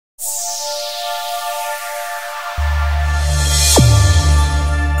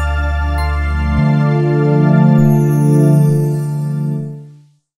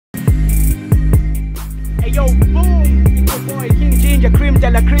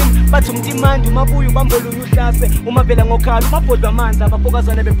cream bathi umtimandi umabuya ubambolunya uhlase umavela ngokhala umabhodwa amanzi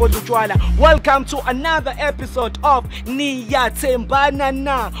abafokazana bebhodwa utshwala. Welcome to another episode of NiyaThembana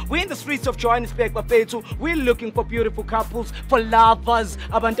Na. We're in the streets of Johannesburg bafethu. We're looking for beautiful couples, for lovers,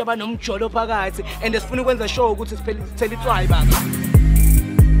 abantu abanomjolo phakathi, and sifuna ukwenza show ukuthi sithele itswayi baba.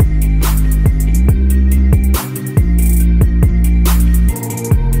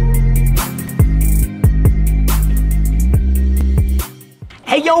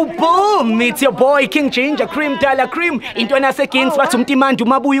 Hey yo boom, it's your boy King Ginger Cream Dala Cream. Intwana sekins bathi umtimandi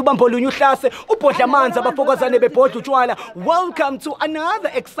umabuya ubambolunya uhlase ubhodla amanzi abafokozane bebhodla utshwala. Welcome to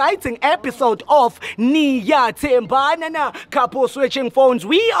another exciting episode of NiyaThembana Na. Couple switching phones.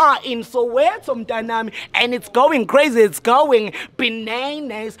 We are in Soweto mntanami, and it's going crazy, it's going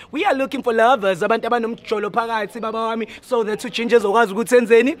bananas. We are looking for lovers, abantu abanomjolo phakathi baba wami, so the two gingers okwazi ukuthi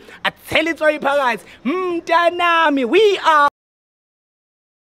enzeni athele itswayi phakathi mntanami. We are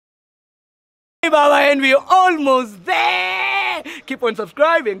Baba, and we're almost there. Keep on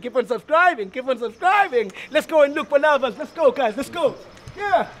subscribing, keep on subscribing, keep on subscribing. Let's go and look for lovers. Let's go, guys, let's go.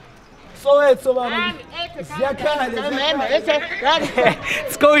 Yeah. So Baba.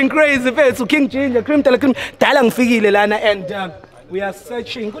 It's going crazy, so King Ginger Cream Dala Cream Dala ngifikile lana, and we are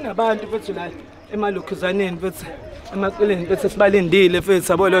searching kunabantu bethu la emalokuzaneni bethu emaceleni bethu sibalindile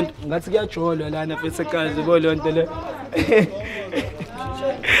bethu yabo lonto ngathi kuyajolwa lana bethu egazi yabo lonto le.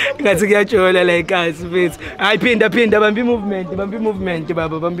 Ngathi kuyajola like guys bethu. Hayi phinda bambi movement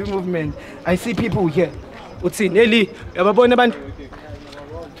baba, bambi movement. I see people here. Uthini eli yababona abantu?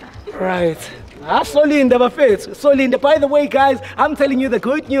 Right. Solinda bafethu, Solinda. By the way guys, I'm telling you the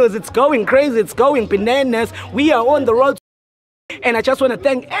good news. It's going crazy, it's going bananas. We are on the road. And I just want to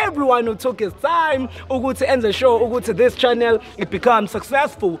thank everyone who took his time to end the show, to this channel, it becomes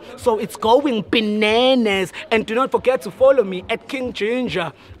successful. So it's going bananas. And do not forget to follow me at King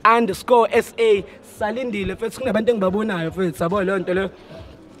Ginger _SA Salindile. Fethu kunabantu engibabonayo fethu sabo lonto le.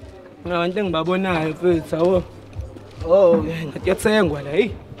 Kunabantu engibabonayo fethu sabo. Oh, yatsengwa la,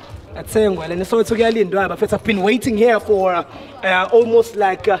 hey. Yatsengwa la nesotho kuyalindwa bafethu. I've been waiting here for almost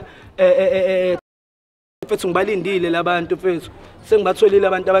like fethu ngibalindile labantu fethu sengibatholile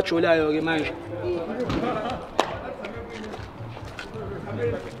abantu abajolayo ke manje.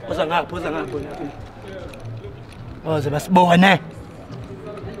 Poza ngapho lapha. Oze basibone.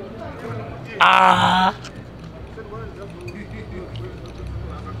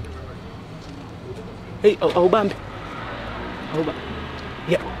 Hey, awubambe.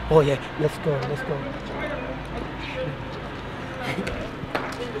 Yeah. Oh yeah, let's go.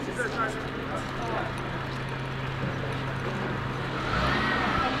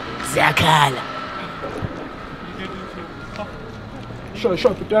 Zakala. Sure,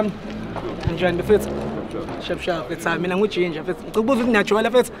 but enjoy the fit. Sharp. It's mina nguginger fit. Ngikubuza ukuthi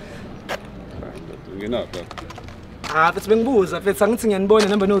natural fit. Nginapha. Fit bengibuza fit angithi ngiyanibona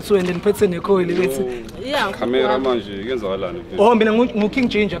number no 2 and then phethe nekholi bethi. Yeah. Camera manje yenzakalani fit? Oh mina ngu-King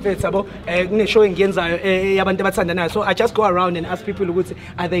Ginger fit yabo. Kune show engiyenzayo yabantu abathandanayo. So I just go around and ask people ukuthi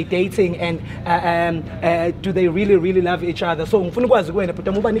are they dating and do they really love each other. So ngifuna ukwazi kuwena but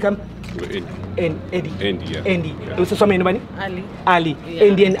ubani igama? Andy. Useswameni bani? Ali. Yeah.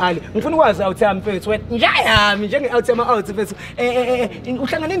 Andy and Ali. Ngifuna ukwazi awuthami mfethu wena. Njayami njenge awuthama out mfethu.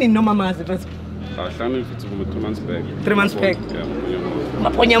 Uhlangane nini noma mazi mfethu? Ahlangane mfethu kuma 3 months back. 3 months back. Yeah,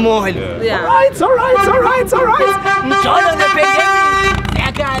 Maponya moholi. Yeah. Alright. Mjolo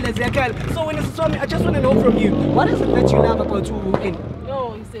nependeni. Ziyakhala. So when it's Swami, I just want to know from you, what is it that you love about Andy?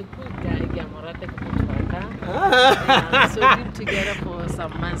 No, he's a good guy. So we've been together for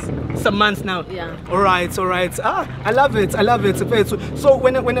some months. Some months now. Yeah. All right. I love it. So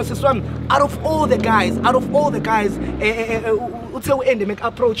when I say Swami, out of all the guys, uthe Andy make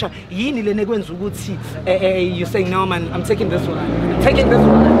approach yini le nekwenza ukuthi you saying no man, I'm taking this one.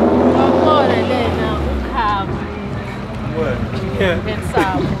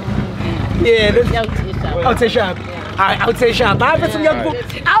 I'll take sharp.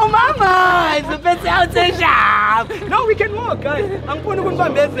 Oh mama, it's a bit out sharp. No, we can walk, guys. I'm going to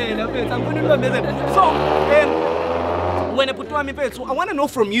So when I put one I want to know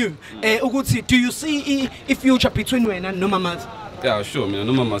from you, Uguti, do you see a future between you and Nomamas? Yeah, sure, man.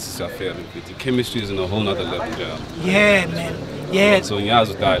 Nomamas is a fair. The chemistry is on a whole nother level, yeah, man. Yeah. So you have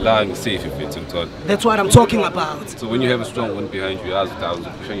to die and safe if it's in. That's what I'm talking about. So when you have a strong one behind you, you have to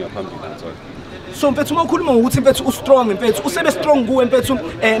push your pumping and so mfethu makhuluma ukuthi mfethu u-strong mfethu usebe strong kuwe mfethu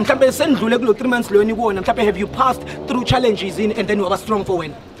mhlambe sendlule kulo 3 months lo nikona mhlambe have you passed through challenges and then waba strong for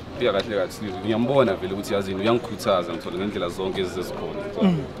wena? Yeah, kahle ngiyambona vele ukuthi yazini uyangikhuthaza ngithola ngendlela zonke ezisezikhona.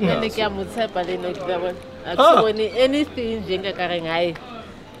 Ngiyamthemba lena kuyabona. Akusiboni anything njengakare ngaye.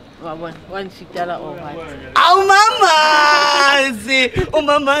 One shitala or what?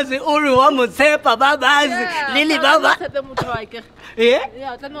 Umamazi, Uri Wamutepa, Babazi, Lily Baba. Yeah?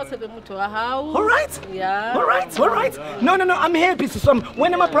 Yeah, I not the motor. How? All right. Yeah. All right. No, I'm happy. So,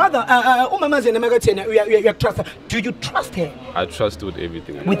 when I'm a brother, Umamazi and Amagatina, you trust her. Do you trust him? I trust with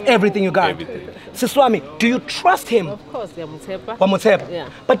everything. With everything you got? Everything. Siswami, do you trust him? Of course, Wamutepa. Wamutepa? Yeah.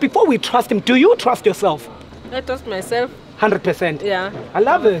 But before we trust him, do you trust yourself? I trust myself. 100%. Yeah. I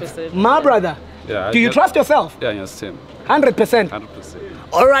love 100%. it. My brother. Yeah. Do you trust yourself? Yeah, yes, same. 100%. 100%.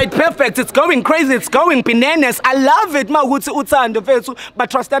 All right, perfect. It's going crazy. It's going bananas. I love it. But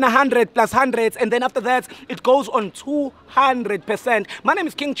trust 100 plus hundreds, and then after that, it goes on 200%. My name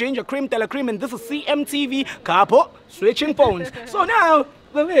is King Ginger Cream Tela Cream, and this is CMTV Capo Switching Phones. So now,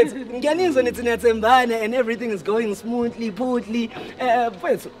 and everything is going smoothly, putly. Yeah.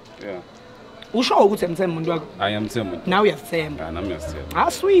 Usho ukuthi emthembu I am Tim. now uyathemba. And I'm just Ah,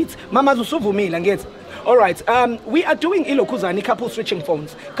 sweet. Mama usuvumile ngithi. All right, we are doing ilokuzani couple switching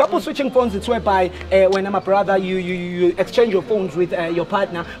phones. Couple switching phones, it's whereby when I'm a brother, you exchange your phones with your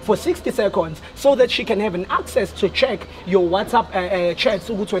partner for 60 seconds so that she can have an access to check your WhatsApp chats.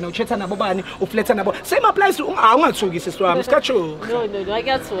 Same applies to ungathuki siswami. Sikacho. No, I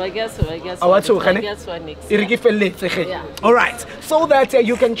guess so. Yeah. All right, so that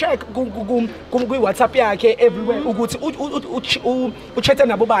you can check WhatsApp yakhe everywhere ukuthi uchatha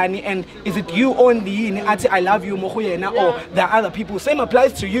nabo bani, and is it you only I love you or the other people. Same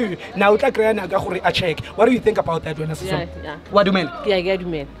applies to you. Now check. What do you think about that? Yeah. What do you mean? Yeah, get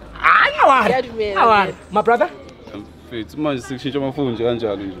me. My brother? It's much 6 my phone.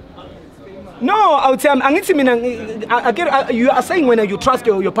 No, I would say you are saying when you trust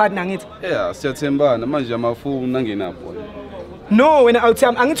your partner. Yeah, SOWETO my phone. No, when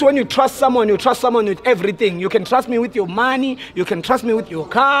you trust someone with everything. You can trust me with your money, you can trust me with your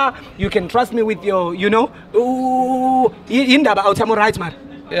car, you can trust me with your, indaba awuthama right man.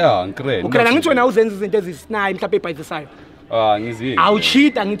 Yeah, great. Ngithi wena uzenza izinto ezisinayi mhlawumbe ebhayizisayo. Ngizi.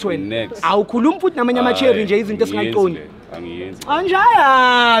 Awucheat ngithi wena. Next. Awukhuluma futhi namanye ama-cherry nje izinto esingayiqondi. Angiyenzi.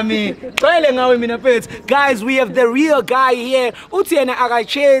 Anjayami. Gcwele ngawe mina mfethu. Guys, we have the real guy here. Uthi yena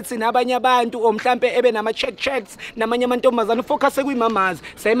akachats nabanye abantu o mhlambe ebe nama chats namanye amantombazana focus kuyimamazi.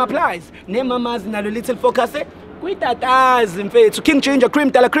 Same applies. Nemamazi nalo little focus kuyitatazi mfethu. King Ginger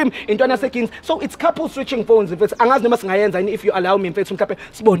Cream Tala Cream intwana sekings. So it's couple switching phones mfethu. Angazi noma singayenza if you allow me mfethu mhlawumbe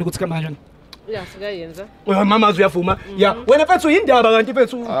sibone ukuthi kanjani. Yeah, siyayenza. Mamazi uyavuma. Yeah, wena mfethu yindaba kanti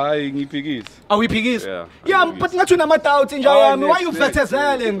mfethu. Hayi ngiphikisa. Awuyiphikisi? Yeah. Yeah, but ngathi unama doubt nje yami. Why you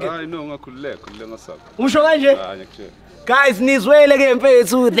fethezele nge? Hayi no ngakhululeka ngasapha. Usho kanje? Hayi ngiyakutshela. Guys, nizwele ke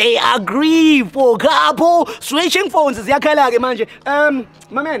mfethu, they agree for couple switching phones. Ziyakhala ke manje.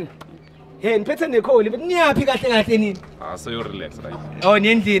 My man. Hey, niphethe necall, but niyaphi kahle kahle nini? So you relax right? Oh,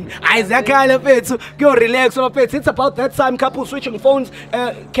 nendini. Ayizakhala mfethu. Go relax mfethu. It's about that time couple switching phones.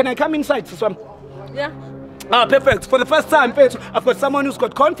 Can I come inside Siswam? Yeah. Ah, perfect. For the first time, Petru, I've got someone who's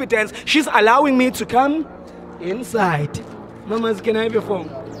got confidence. She's allowing me to come inside. Mamas, can I have your phone?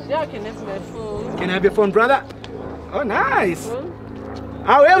 Yeah, I can have my phone. Can I have your phone, brother? Oh, nice.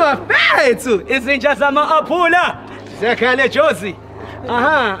 However, Petru, isn't just a apula. Sekale Josie.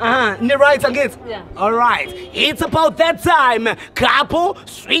 Right again. Yeah. All right. It's about that time. Couple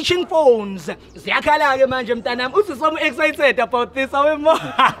switching phones. Ziyakhala-ke manje mntanami. Uthi so excited about this.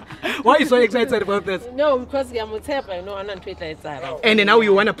 Why are you so excited about this? No, because I'm on Twitter. And now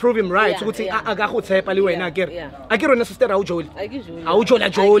you want to prove him right. Ukuthi Yeah. akakuthepa li wena akere. Yeah. Akere wena sister awujoli. Akujoli. Awujola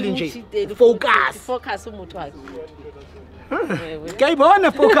joli nje. Focus. Focus umuntu wakhe.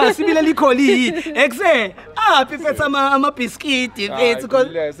 Kayibona focus ibile likholi exe pifetha ama biscuit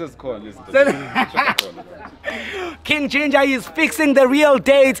King Ginger is fixing the real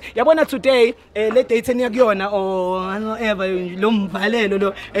date. Yabona today le date eniyakuyona or ever lo mvalelo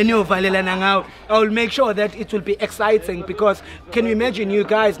lo eniyovalelana ngawo. I will make sure that it will be exciting because can you imagine you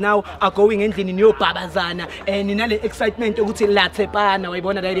guys now are going endlini niyobhabazana ninale excitement ukuthi lathepana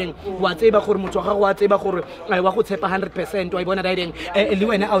wayibona direct watseba gore motho wa gago wa tseba gore wa go tshepa 100% wayibona direct le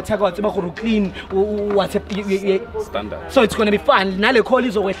wena outside wa tseba gore clean standard. So it's going to be fun. Nale call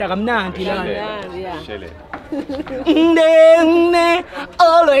izokwehla kamnandi la. Yeah.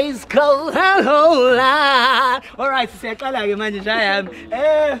 Always cold and whole lot. All right, siyaqala ke manje njayami.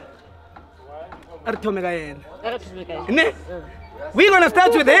 Arithome kayena. Ne? We're going to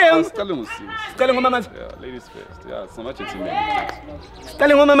start with him. Start Start ngomama. Yeah, ladies first. Yeah, so much intimate.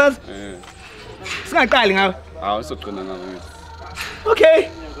 Start ngomama. Yeah. Singaqali ngawe. Usogcina ngawe. Okay.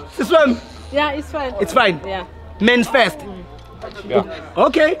 Siswam. Yeah, it's fine. It's fine. Yeah. Men's first.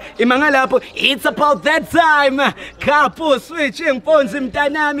 Okay, imangalapo. It's about that time. Kapo switching phones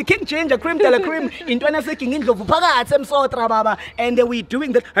mtanami. King changer cream tele cream. Intwana seking indlovu phakathi emsotra baba. And we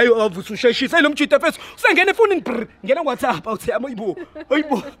doing that. Hayo avususheshisa lo mchita face. Usengene phone ngena WhatsApp awuthi amoyibo.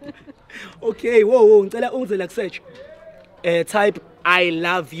 Oyibo. Okay, whoa, ngicela unze like search. Type I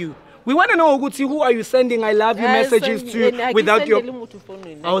love you. We want to know who are you sending I love you messages to without your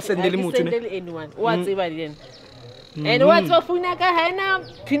I'll send anyone. What's even and what's for Funaka Hana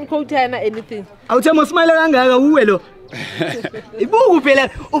pin code anything. I'll tell my smile kangaka uwe lo. Ibuku phela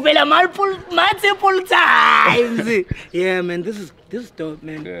multiple times. Yeah man, this is dope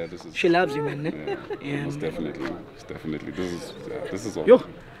man. Yeah, this is. She loves you man. Yeah, it's definitely. This is all. Yo.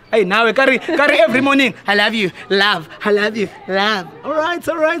 Hey, now we carry every morning. I love you, love. I love you, love. All right.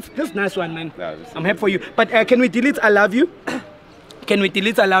 This is nice one, man. Yeah, I'm happy for you. But can we delete I love you? Can we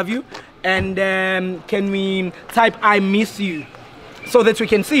delete I love you? And can we type I miss you? So that we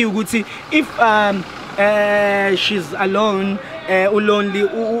can see you. See if she's alone, lonely,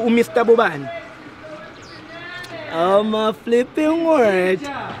 Mr. Boban. I'm a flipping word.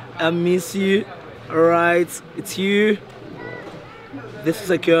 I miss you. All right, it's you. This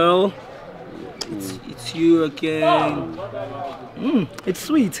is a girl. It's you again. It's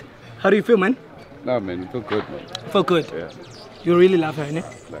sweet. How do you feel, man? Nah, man, you feel good, man. Feel good? Yeah. You really love her, innit?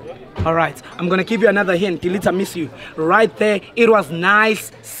 All right. I'm going to give you another hint. Delete I miss you. Right there. It was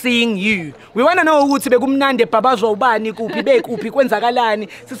nice seeing you. We want to know who to be gumnande pabazo ubani kupi be kupi kwenzakalani.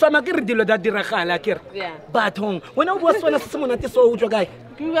 Sisama kiri dilo da dirakhala kiri. Yeah. But when I was when I saw someone at so guy.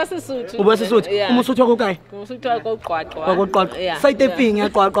 Ubasisuthi. Umusuthu wako kai. Umusuthu wako qwaqwa. Wako side thing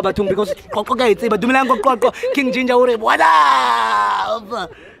yaqwaqwa bathung because qoqoka itsiba dumelang qoqoqo King Ginger ure what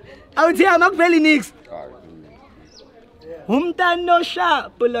up? Awuthi amakuveli nix. Umntano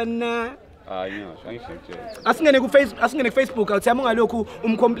sharp lona. Asingene ku-Facebook awuthi yami ungalokhu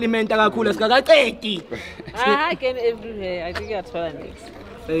umcompliment kakhulu asikakaqedi. I can everywhere. I think that's what I need.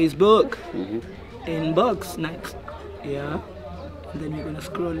 Facebook. Inbox next. Yeah. And then you're gonna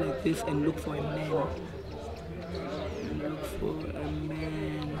scroll like this and look for a man. Look for a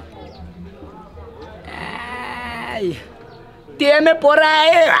man. Ay. DM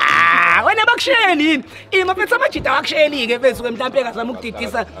porae. Wena bakusheli. Ima phetha amajita wakusheli ke bese mhlambe ngazama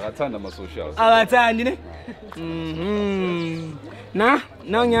ukudidisa. Akathanda ama socials. Akathandi ne? Now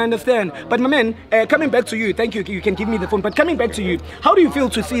you understand. But my man, coming back to you, thank you. You can give me the phone. But coming back to you, how do you feel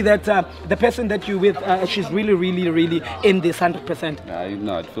to see that the person that you're with, she's really in this 100%?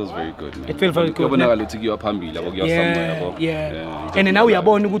 No, it feels very good. Man. It feels very good. Yeah. And now we are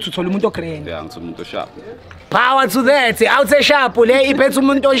born to uthola umuntu okrene. Yeah, umuntu sharp. Power to that. Out say sharp, le iphethe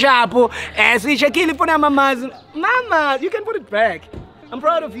umuntu sharp. Sichekile ifuna mamazi. Mama, you can put it back. I'm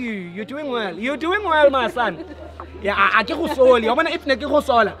proud of you. You're doing well. You're doing well, my son. Yeah, I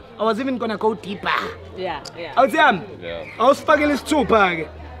was even gonna go deeper. Yeah. I was fucking this too, pag.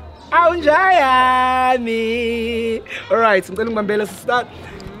 Alright, I'm telling Bambela to start.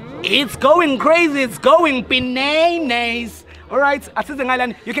 It's going crazy, it's going bananas. Alright,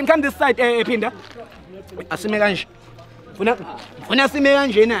 you can come this side, Phinda.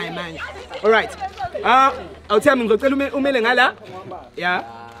 Alright. I'll tell you, yeah.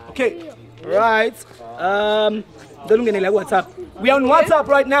 Okay. Right. WhatsApp. We are on WhatsApp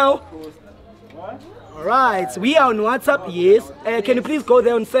right now. Alright, we are on WhatsApp, yes. Can you please go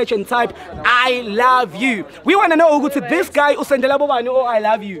there and search and type I love you. We want to know who to this guy who sent oh I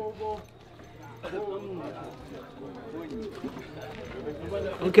love you.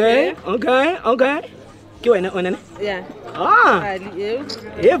 Okay. Yeah.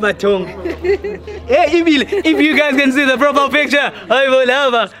 Yeah, Batong. Hey, if you guys can see the profile picture, I will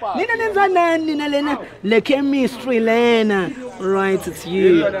love her. The chemistry, Lena. Right, it's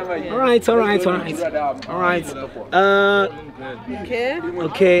you. Alright.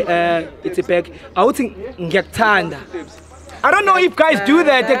 Okay, it's a pack. I would think ngiyakuthanda. I don't know if guys do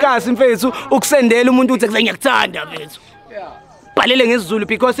that, ukusendela umuntu uthi ngiyakuthanda mfethu.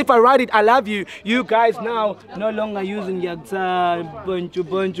 Because if I write it, I love you, you guys now no longer using yakta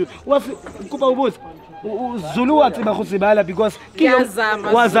bonchu. What's Zulu because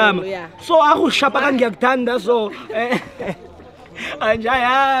wazama. So I shapa yaktanda so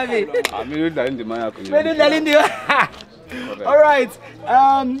alright.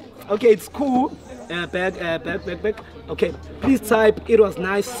 Okay, it's cool. Back. Okay, please type it was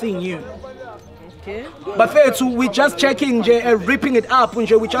nice seeing you. Okay. But we just checking, ripping it up.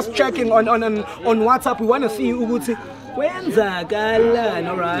 We're just checking on WhatsApp. We want to see Uguti. When's All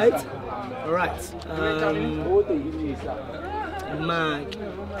right. Mark.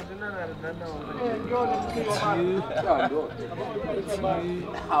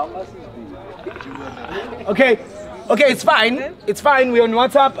 Okay, it's fine. It's fine. We're on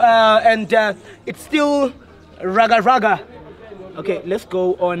WhatsApp and it's still raga. Okay, let's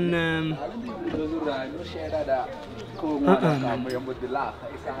go on.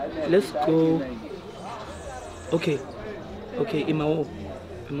 Let's go. Okay, Imao.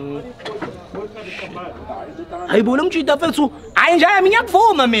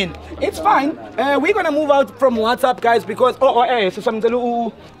 It's fine. We're gonna move out from WhatsApp, guys, because so something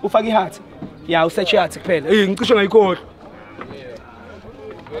ufaki heart. Yeah, usearch heart kuphela. Ngisho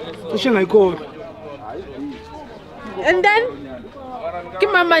ngayikhola. And then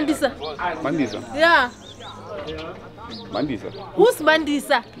Kima Mandisa. Yeah. Mandisa. Who's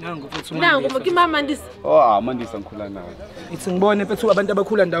Mandisa? Nangu Kima Mandisa. Oh, Mandisa ngikhula naye. It's ngibone mfethu abantu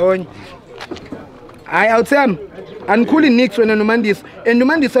abakhula ndawonye. Hayi awuthami. Anikhuli nix wena noMandisa.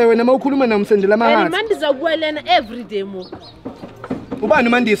 Nomandisa wena mawukhuluma namsendela amahathi. Mandisa kuwelena every day mo. Ubani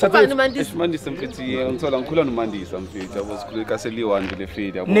uMandisa mfethu? Mandisa mfethu ngithola ngikhula noMandisa mfethu yabo sikhule kaseliwa ndile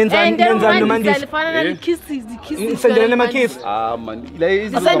feed yabo. Nenzani noMandisa? Lifana na kisses. Sendelana ama kiss. Man.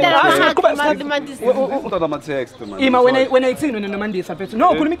 Ngithola ama text man. Ima wena ithini wena noMandisa mfethu? No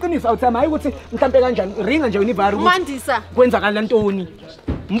khuluma iqiniso awuthami hayi ukuthi mhlambe kanjani ringa nje univaru. Mandisa. Kwenzakala ntoni?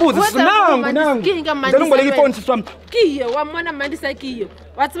 Mbuzi sinangu. Ngicela ngibole ifoni siswami. Kiyo wamona Mandisa kiyo.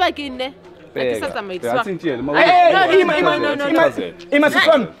 Watsiba kine. Ima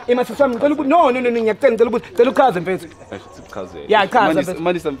siswami ngicela ukuthi no ngiyacela ngicela ukuthi cela uchaze mfethu. Yeah, chaza mfethu.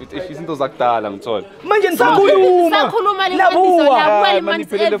 Mandisa mfethu izinto zakudala ngithola. Manje nisakhuluma labuwa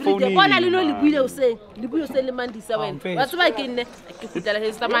bona lino libuye usele Mandisa wena. Watsiba kine ngikudala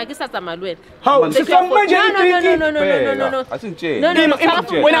hesama kisatama lwena. How siswami manje no. Asintshela.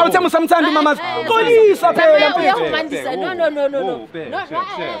 Wena awuthama samthanda mama. Kolisa phela mfethu. Mandisa no.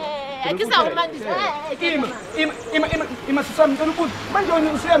 Akisa uMandisa. Ima siswami ngicela ukuthi manje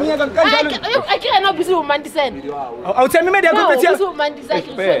wena usiyamiyeka kanjalo. Akira no bisi uMandisa. Awuthami media compete ya. uMandisa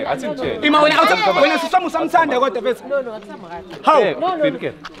Asintshela. Ima wena siswami usamthanda kodwa mfethu. No, akusama kahle. How?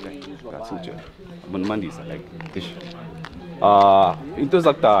 Asintshela. Mandisa like ish. Into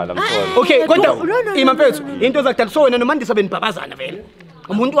zakudala ngithola. Okay, kodwa ima mfethu into zakudala so wena noMandisa benibhabazana vele.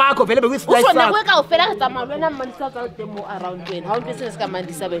 Umuntu wakho vele bekuyislice sakho. Usona kweka ufela kuzama wena Mandisa ka demo around wena. How business ka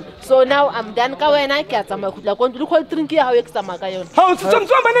Mandisa wena. So now I'm done ka wena ke atsama khutla konto le khol drink ya hawe eksama ka yona. How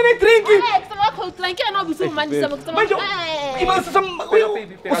sisomsoma nene drink? Eksama khol drink ya no bisu Mandisa eksama. Manje ima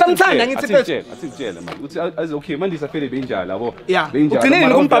usamthanda ngithi mfethu. Asintshela man. Uthi okay Mandisa phele benjalo yabo.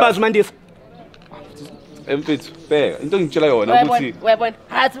 Ugcineni kumbhabaza uMandisa. Mfethu bheka into ngitshela yona ukuthi webona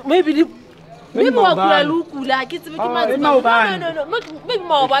maybe wakhula lukula kithi bithi manje no maybe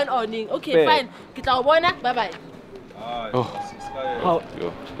mawubani owning. Okay fine ngitla ubona bye bye.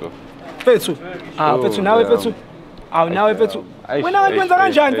 Fethu fethu nawe fethu nawe fethu wena wakwenza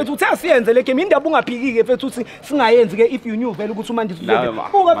kanjani fethu uthe asiyenze le game indaba ungaphiki-ke fethu uthi singayenzi ke if you knew vele ukuthi uMandisa uvele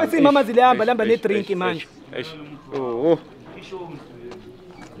buka fethu imama zilehamba ne drink manje.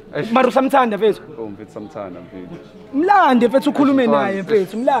 Mara usamthanda fethu? Mfethu samthanda mfethu. Mlande fethu ukhulume naye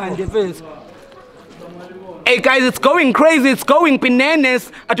mfethu, mlande fethu. Hey guys, it's going crazy, it's going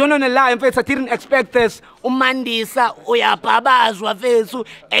bananas. I don't wanna lie, mfethu, I didn't expect this. uMandisa uyabhabazwa fethu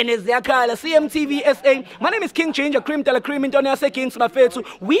and ziyakhala CMTV SA. My name is King Changer Cream Tala Cream into yase Kings bafethu.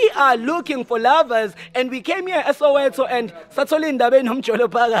 We are looking for lovers and we came here SOWETO and sathola indaba enomjolo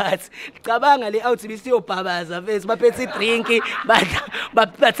phakathi. Cabanga le out bisiyobhabaza fethu baphethe drink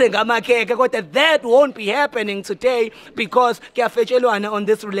bathenga amakheke kodwa that won't be happening today because kuyafetshelwana on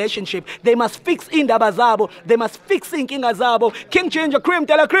this relationship. They must fix indaba zabo. They must fix inkinga zabo. King Changer Cream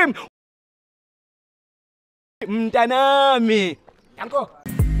Tala Cream. Mtanami. Yanko.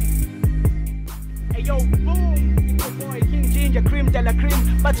 Hey yo, boom. It's your boy King Changer Cream Tala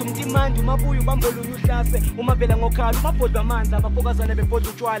Cream. Bathi umdimandi umabuya ubambolunya uhlase umavela ngokhala umabhodwa amanzi abafokazana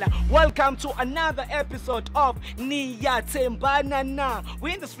bebhodwa utshwala. Welcome to another episode of NiyaThembana Na.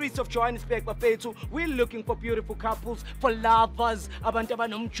 We're in the streets of Johannesburg bafethu. We're looking for beautiful couples, for lovers, abantu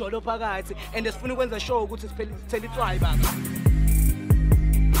abanomjolo phakathi and sifuna ukwenza show ukuthi sithele itswayi baba.